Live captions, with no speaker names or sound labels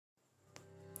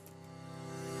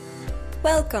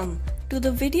Welcome to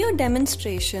the video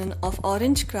demonstration of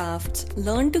Orange Crafts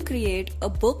Learn to Create a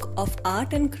Book of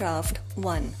Art and Craft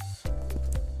 1.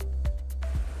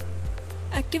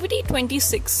 Activity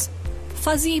 26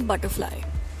 Fuzzy Butterfly.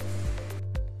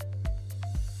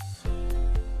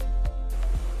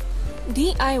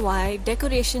 DIY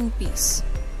decoration piece.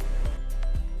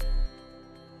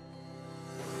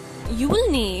 You will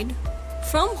need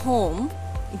from home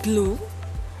glue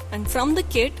and from the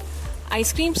kit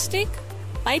ice cream stick,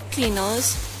 pipe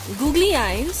cleaners, googly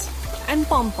eyes and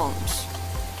pom-poms.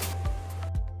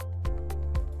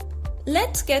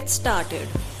 Let's get started.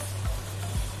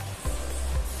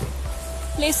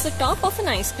 Place the top of an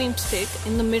ice cream stick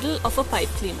in the middle of a pipe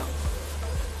cleaner.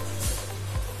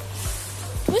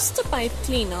 Twist the pipe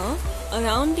cleaner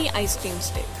around the ice cream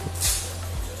stick.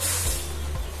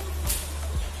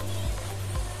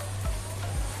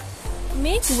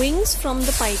 Make wings from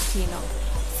the pipe cleaner.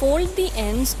 Fold the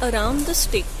ends around the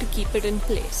stick to keep it in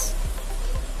place.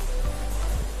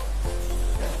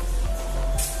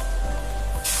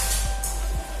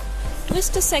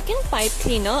 Twist a second pipe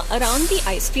cleaner around the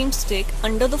ice cream stick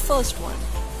under the first one.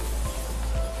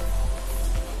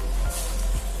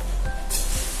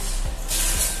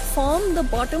 Form the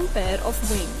bottom pair of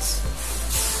wings.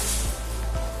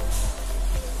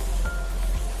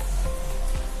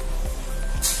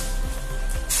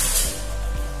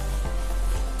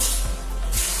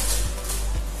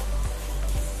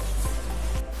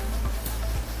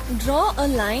 Draw a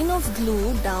line of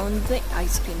glue down the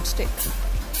ice cream stick.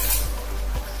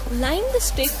 Line the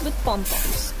stick with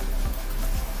pom-poms.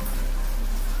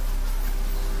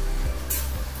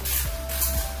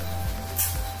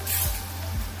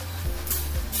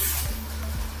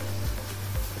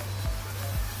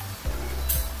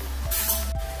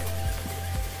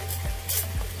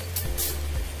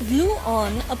 Glue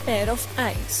on a pair of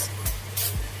eyes.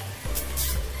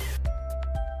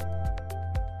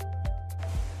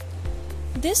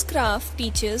 This craft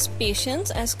teaches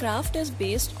patience as craft is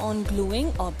based on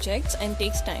gluing objects and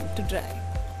takes time to dry.